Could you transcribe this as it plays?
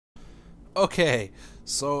Okay,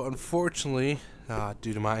 so unfortunately,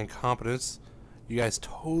 due to my incompetence, you guys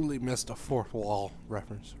totally missed a fourth wall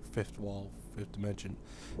reference. Fifth wall, fifth dimension.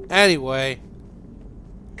 Anyway.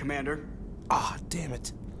 Commander? Damn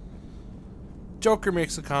it. Joker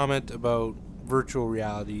makes a comment about virtual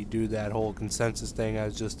reality due to that whole consensus thing I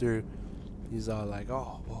was just through. He's all like,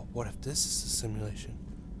 oh, well, what if this is a simulation?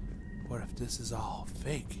 What if this is all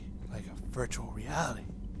fake? Like a virtual reality?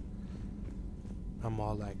 I'm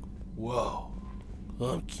all like, whoa,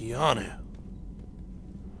 I'm Keanu.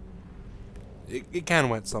 It kind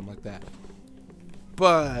of went something like that.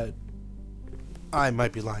 But I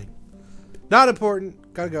might be lying. Not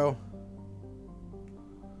important. Gotta go.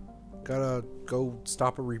 Gotta go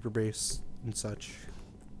stop a Reaper base and such.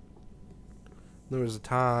 There was a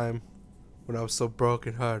time when I was so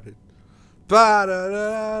brokenhearted. Oh,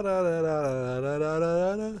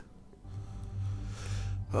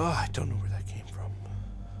 I don't know where that came from.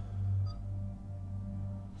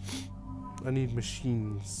 I need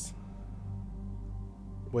machines.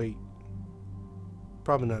 Wait.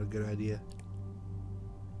 Probably not a good idea.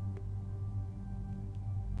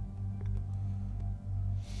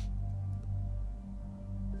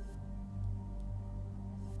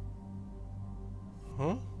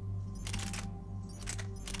 Huh?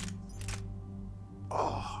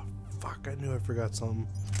 Oh, fuck. I knew I forgot something.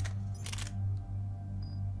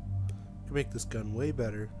 I can make this gun way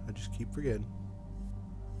better. I just keep forgetting.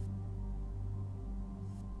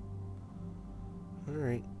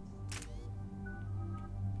 Alright.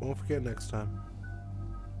 Won't forget next time.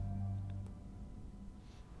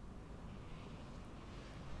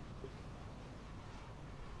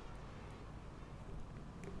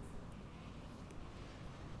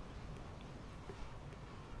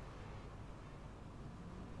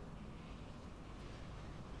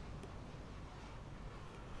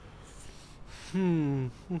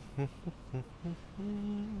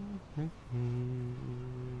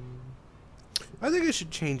 I think I should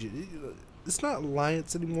change it. It's not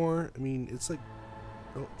Alliance anymore. I mean, it's like...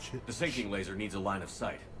 Oh, shit. The sinking laser needs a line of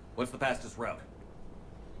sight. What's the fastest route?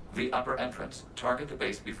 The upper entrance. Target the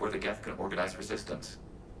base before the Geth can organize resistance.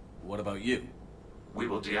 What about you? We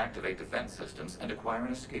will deactivate defense systems and acquire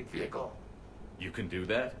an escape vehicle. You can do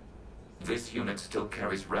that? This unit still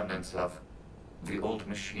carries remnants of the old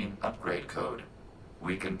machine upgrade code.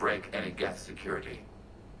 We can break any Geth security.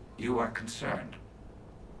 You are concerned.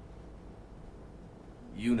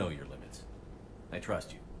 You know your limits. I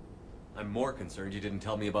trust you. I'm more concerned you didn't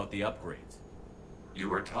tell me about the upgrades. You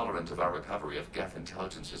were tolerant of our recovery of Geth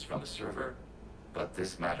intelligences from the server, but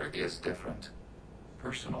this matter is different.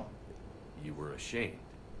 Personal. You were ashamed.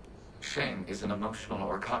 Shame is an emotional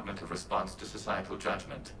or cognitive response to societal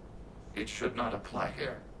judgment. It should not apply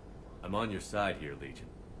here. I'm on your side here, Legion.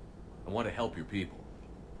 I want to help your people.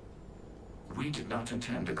 We did not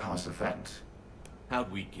intend to cause offense.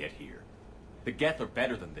 How'd we get here? The Geth are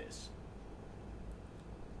better than this.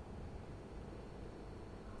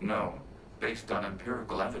 No. Based on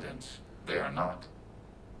empirical evidence, they are not.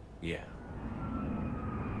 Yeah.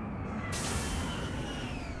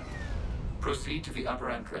 Proceed to the upper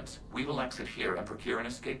entrance. We will exit here and procure an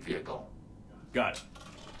escape vehicle. Got it.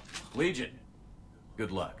 Legion,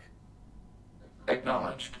 good luck.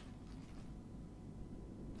 Acknowledged.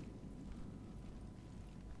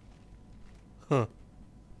 Huh.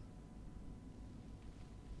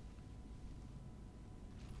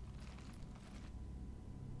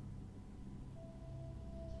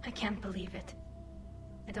 I can't believe it.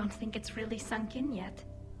 I don't think it's really sunk in yet.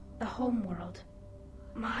 The home world.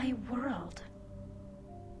 My world.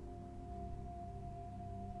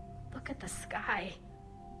 Look at the sky.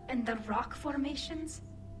 And the rock formations.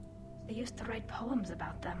 They used to write poems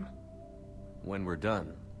about them. When we're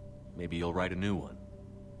done, maybe you'll write a new one.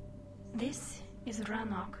 This is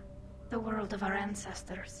Rannoch, the world of our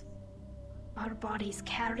ancestors. Our bodies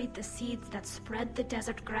carried the seeds that spread the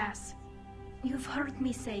desert grass. You've heard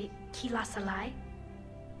me say, Kilasalai?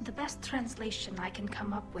 The best translation I can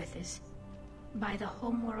come up with is, by the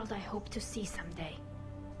homeworld I hope to see someday.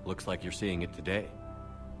 Looks like you're seeing it today.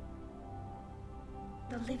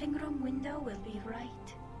 The living room window will be right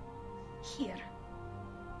here.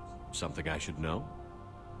 Something I should know?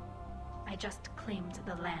 I just claimed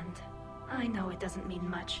the land. I know it doesn't mean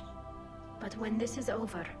much, but when this is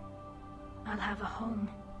over, I'll have a home.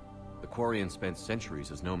 The Quarians spent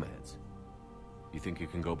centuries as nomads. You think you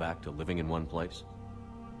can go back to living in one place?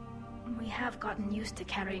 We have gotten used to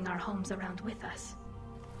carrying our homes around with us.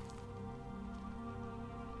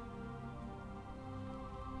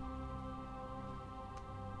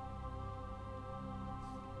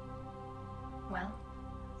 Well,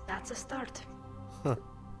 that's a start. Huh.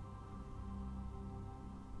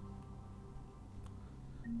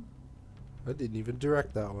 I didn't even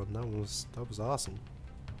direct that one. That was awesome.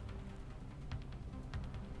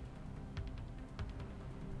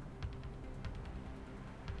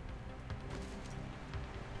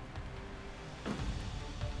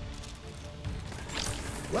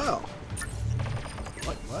 Wow.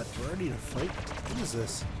 What? We're already in a fight? What is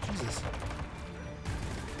this? Jesus.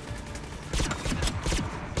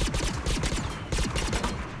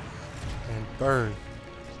 And burn.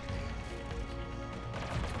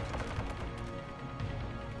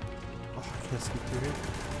 Oh, I can't sneak through here.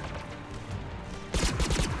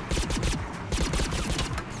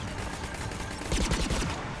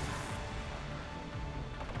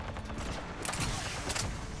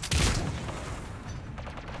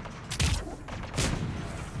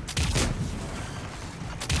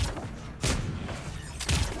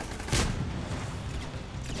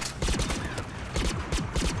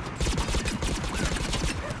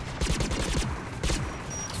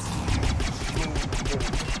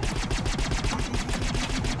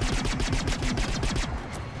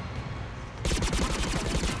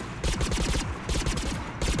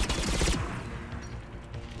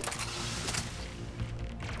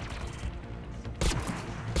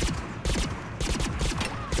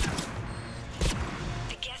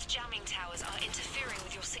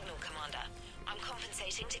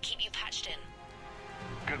 To keep you patched in.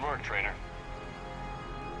 Good work, trainer.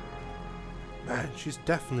 Man, she's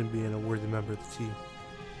definitely being a worthy member of the team.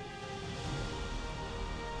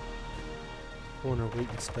 Pulling her weight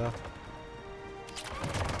and stuff.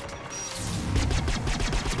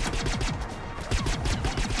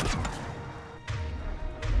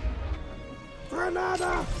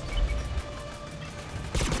 Granada!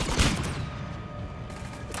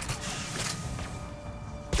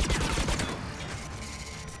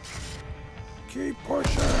 Keep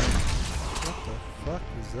pushing! What the fuck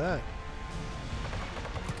is that?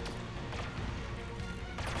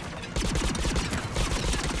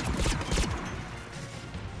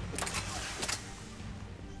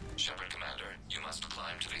 Shepard, Commander, you must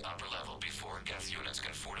climb to the upper level before Geth units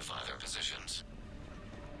can fortify their positions.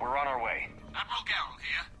 We're on our way. Admiral Garrel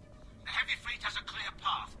here. The heavy fleet has a clear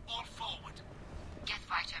path. All forward. Geth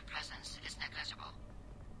fighter presence is negligible.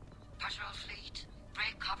 Patrol fleet,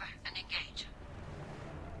 break cover and engage.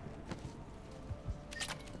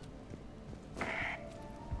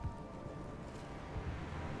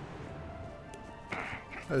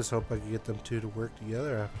 I just hope I can get them two to work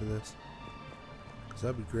together after this. Because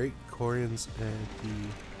that'd be great. Quarians and the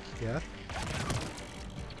Geth.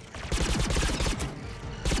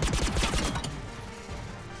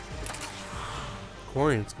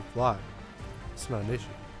 Quarians can fly. It's not an issue.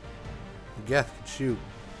 The Geth can shoot.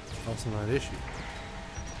 Also not an issue.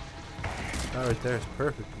 That right there is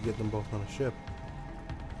perfect to get them both on a ship.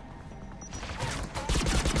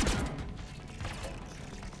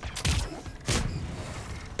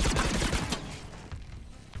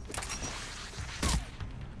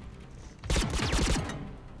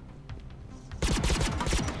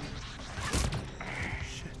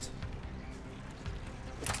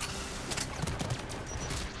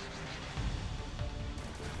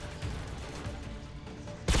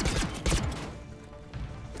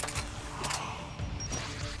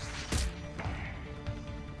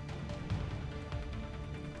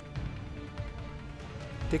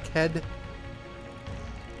 Dickhead.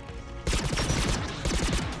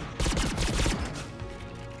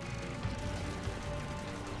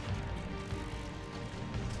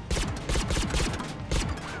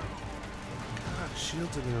 Ah,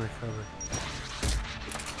 shields are gonna recover.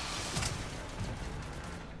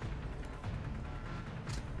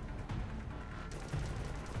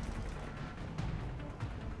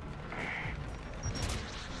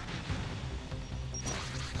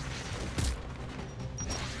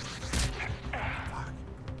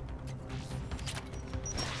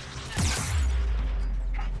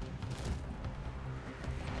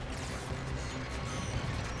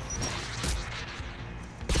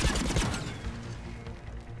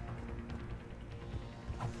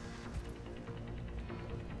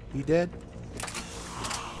 He dead?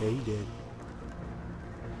 Yeah, he did.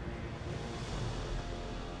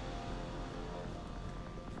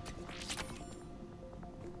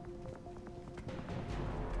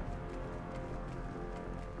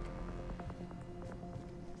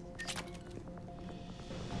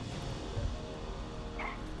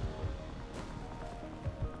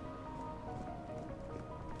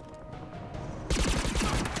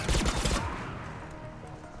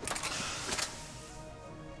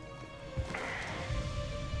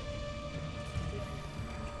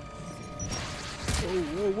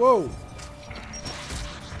 Whoa, whoa, whoa!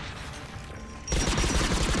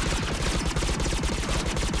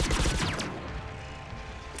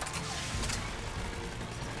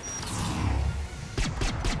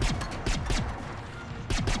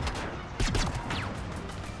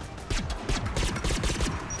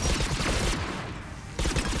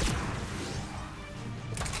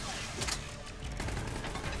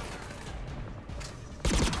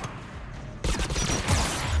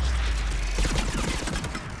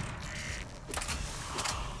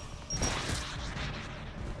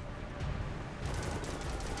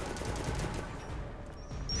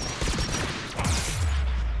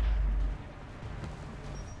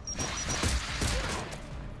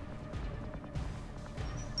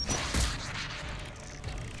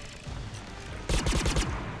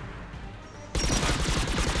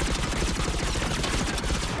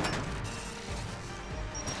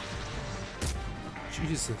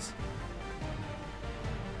 Jesus.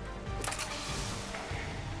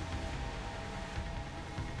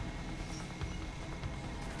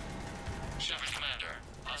 Shepard Commander,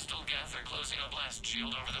 hostile Geth are closing a blast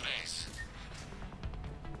shield over the base.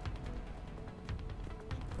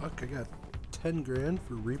 Fuck, I got 10 grand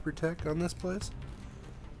for Reaper Tech on this place?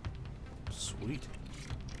 Sweet.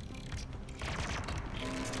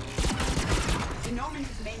 The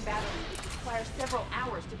Norman's main battery would require several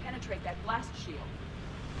hours to penetrate that blast shield.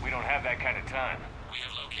 We don't have that kind of time. We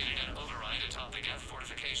have located an override atop the Geth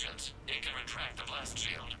fortifications. It can retract the blast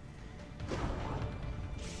shield.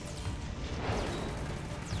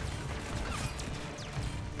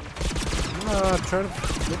 Try to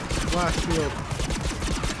get the blast shield.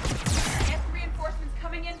 Geth reinforcements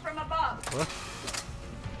coming in from above. What?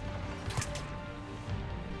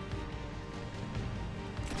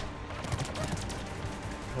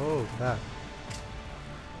 Oh, that.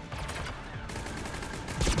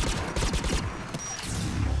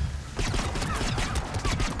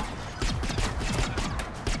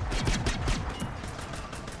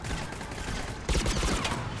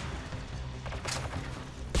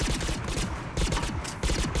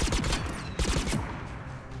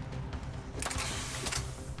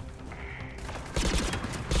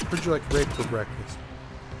 Would you like rape for breakfast?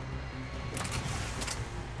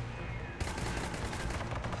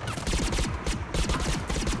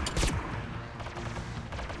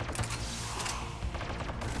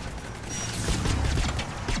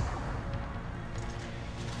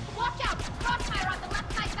 Watch out! Crossfire on the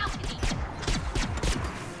left side balcony!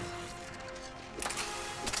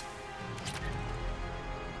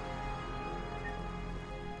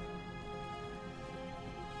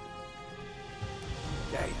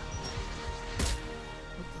 Yeah.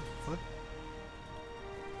 What the fuck?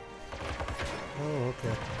 Oh,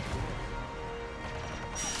 okay.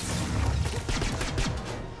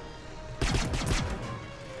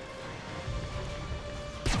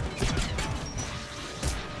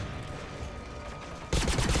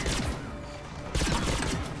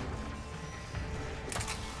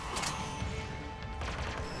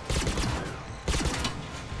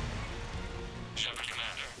 Shepard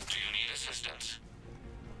Commander, do you need assistance?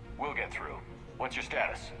 We'll get through. What's your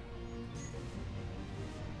status?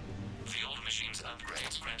 The old machine's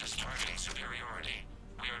upgrades grant us targeting superiority.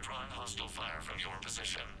 We are drawing hostile fire from your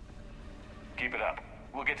position. Keep it up.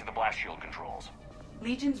 We'll get to the blast shield controls.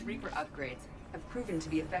 Legion's Reaper upgrades have proven to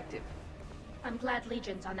be effective. I'm glad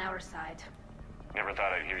Legion's on our side. Never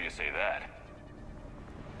thought I'd hear you say that.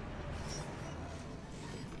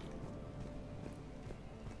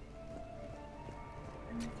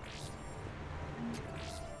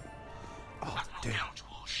 Oh, Battle damn. Gouge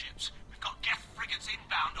warships. We've got Geth frigates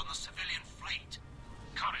inbound on the civilian fleet.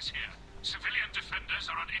 Khan is here. Civilian defenders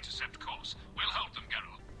are on intercept course. We'll hold them,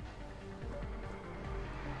 Geralt.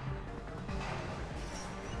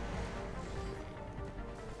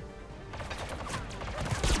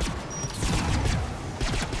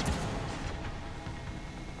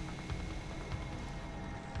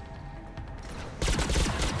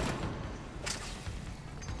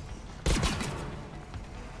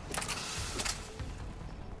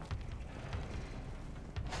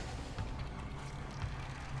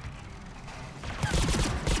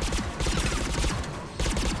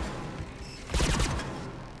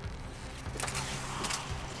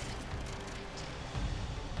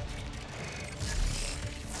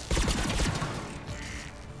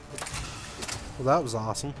 Well, that was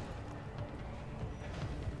awesome.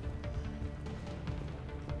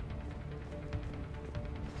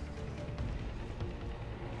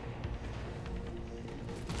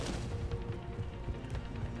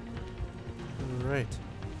 All right.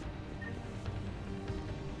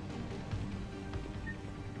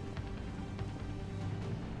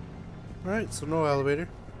 All right, so no elevator.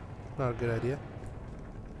 Not a good idea.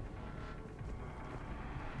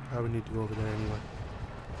 I would need to go over there anyway.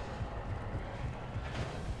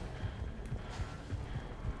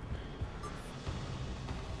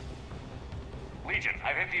 Legion,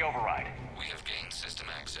 I've hit the override. We have gained system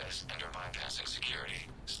access and are bypassing security.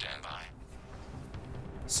 Stand by.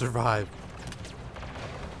 Survive.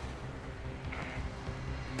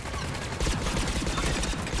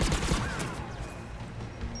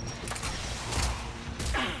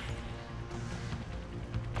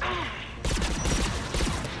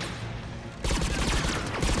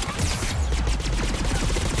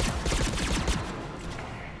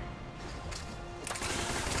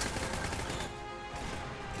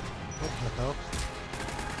 What the hell?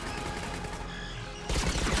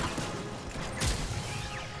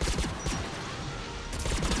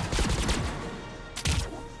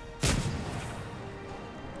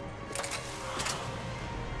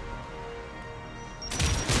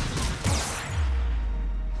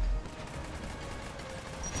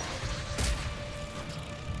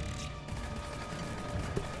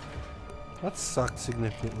 That sucked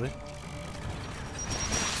significantly.